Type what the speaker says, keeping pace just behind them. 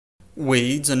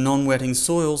Weeds and non-wetting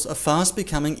soils are fast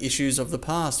becoming issues of the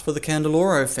past for the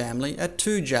Candeloro family at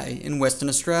Toodyay in Western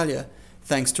Australia,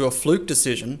 thanks to a fluke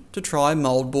decision to try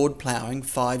moulboard ploughing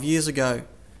 5 years ago.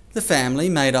 The family,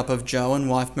 made up of Joe and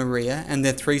wife Maria and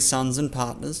their 3 sons and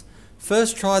partners,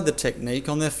 first tried the technique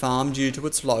on their farm due to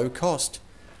its low cost,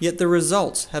 yet the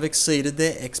results have exceeded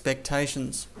their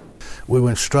expectations. We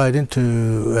went straight into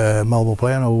moulboard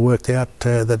ploughing, and we worked out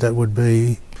that would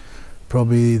be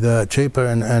probably the cheaper,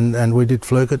 and we did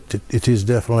fluke it. It is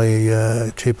definitely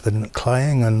cheaper than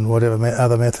claying and whatever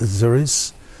other methods there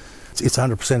is. It's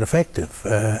 100% effective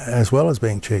as well as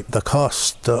being cheap. The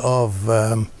cost of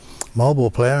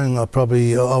moulboard ploughing are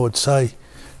probably, I would say,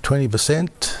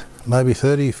 20%, maybe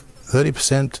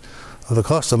 30% of the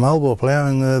cost of moulboard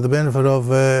ploughing. The benefit of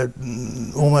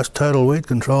almost total weed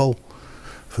control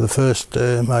for the first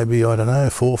maybe, I don't know,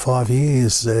 4 or 5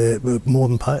 years, more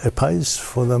than it pays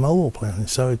for the moulboard ploughing.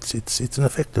 So it's an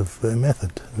effective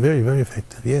method, very, very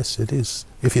effective. Yes, it is.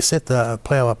 If you set the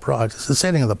plough up right, it's the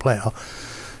setting of the plough,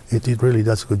 it really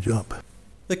does a good job.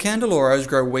 The Candeloros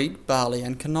grow wheat, barley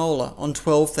and canola on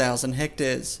 12,000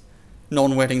 hectares.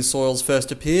 Non-wetting soils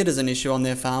first appeared as an issue on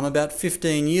their farm about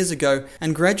 15 years ago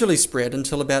and gradually spread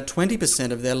until about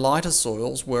 20% of their lighter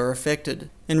soils were affected.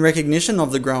 In recognition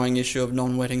of the growing issue of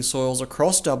non-wetting soils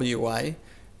across WA,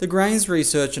 the Grains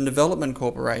Research and Development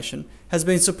Corporation has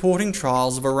been supporting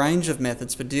trials of a range of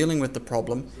methods for dealing with the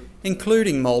problem,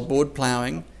 including moulboard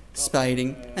ploughing,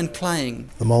 spading and claying.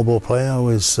 The moulboard plough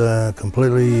is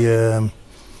completely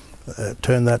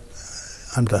turned that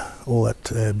under all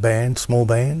that small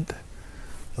band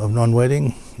of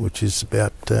non-wetting, which is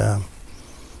about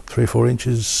 3 or 4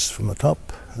 inches from the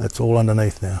top. That's all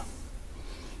underneath now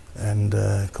and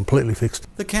completely fixed.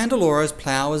 The Candeloros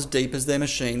plough as deep as their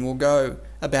machine will go,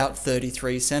 about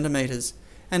 33 centimetres,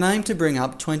 and aim to bring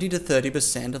up 20 to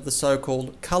 30% of the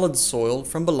so-called coloured soil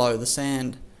from below the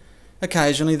sand.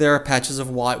 Occasionally there are patches of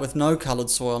white with no coloured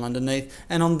soil underneath,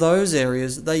 and on those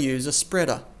areas they use a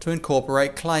spreader to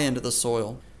incorporate clay into the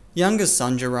soil. Youngest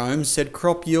son Jerome said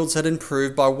crop yields had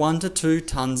improved by 1 to 2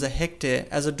 tonnes a hectare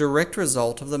as a direct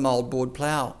result of the moulboard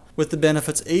plough, with the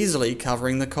benefits easily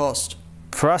covering the cost.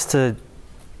 For us to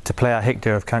plough a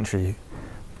hectare of country,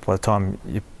 by the time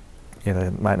you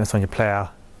maintenance on your plough,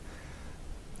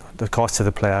 the cost of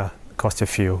the plough, the cost of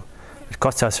fuel, it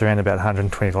costs us around about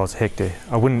 $120 a hectare.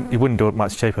 You wouldn't do it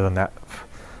much cheaper than that.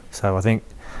 So I think,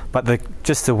 but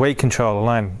just the weed control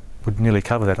alone would nearly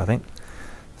cover that, I think.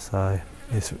 So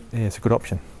it's a good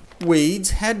option.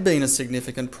 Weeds had been a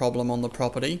significant problem on the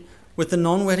property, with the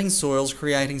non-wetting soils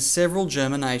creating several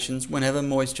germinations whenever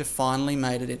moisture finally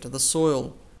made it into the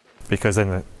soil. Because then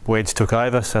the weeds took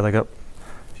over, so they got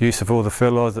use of all the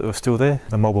fertiliser that was still there.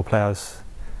 The moulboard plough's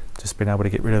just been able to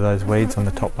get rid of those weeds on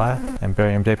the top layer and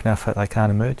bury them deep enough that they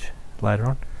can't emerge later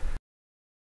on.